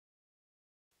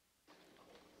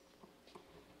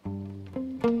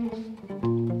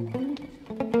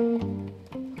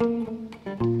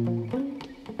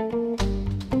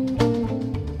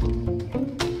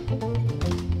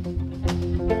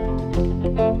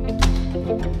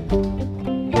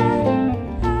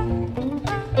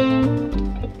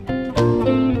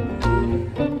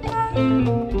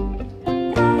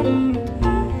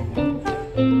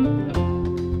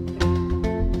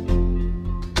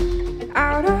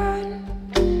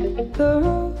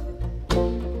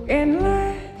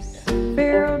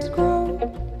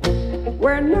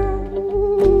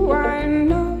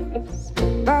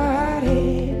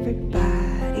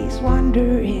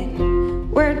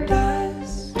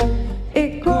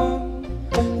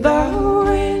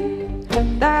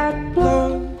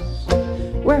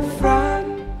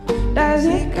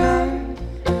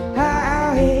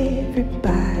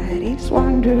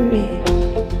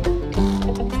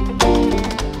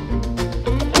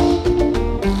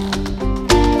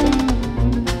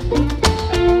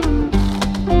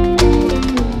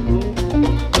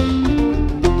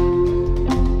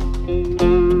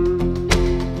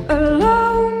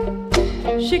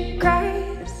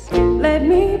Christ, let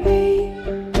me be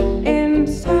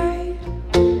inside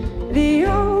the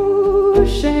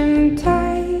ocean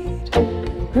tide,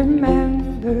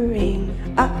 remembering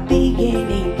a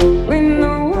beginning when the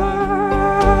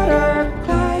water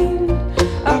climbed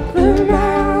up the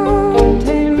mountainside,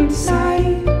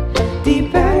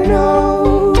 deep and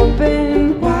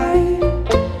open wide,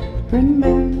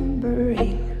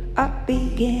 remembering a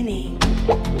beginning.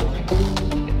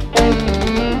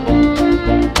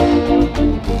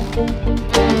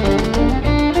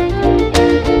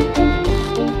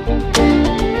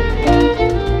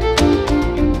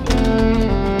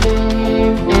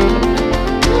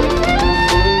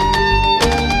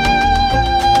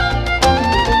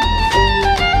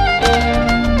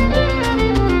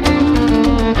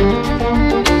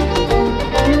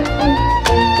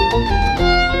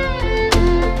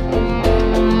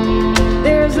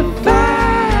 There's a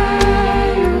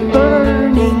fire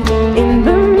burning in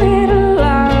the middle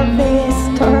of this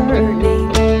turning,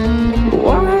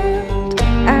 wild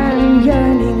and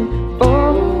yearning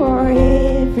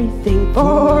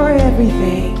for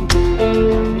everything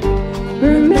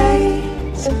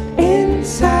remains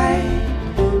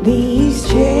inside these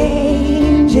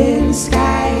changing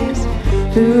skies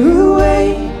through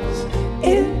waves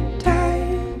in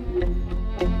time,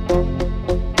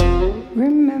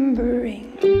 remembering.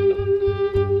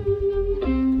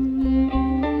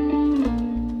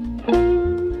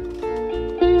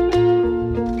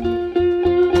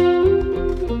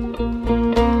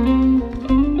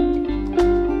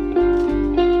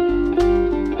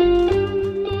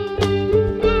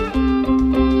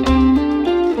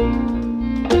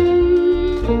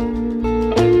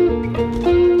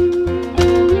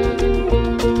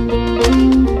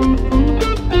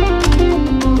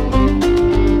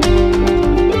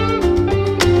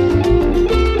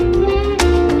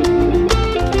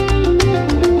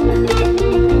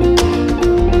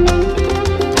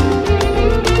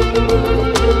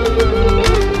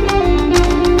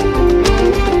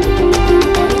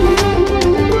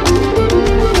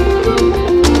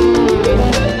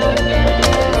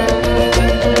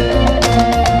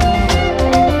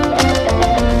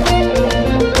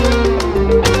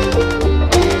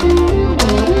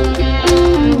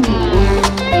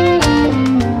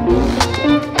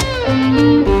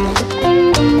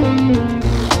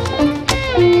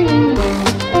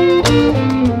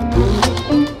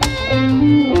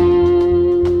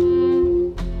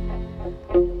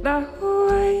 The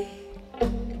way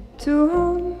to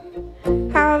home,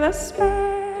 how the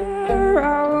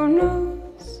sparrow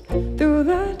knows through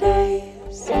the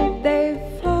days they've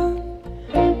flown,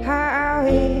 how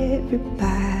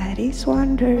everybody's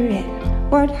wondering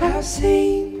what has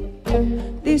seen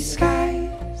these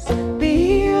skies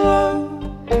below,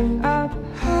 up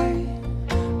high,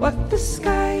 what the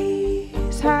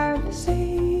skies have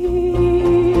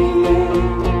seen,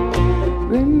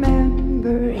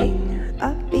 remembering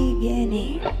a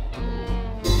beginning.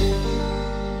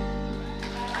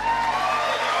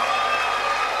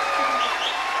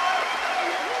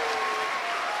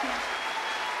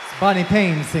 Bonnie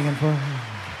Paine singing for her.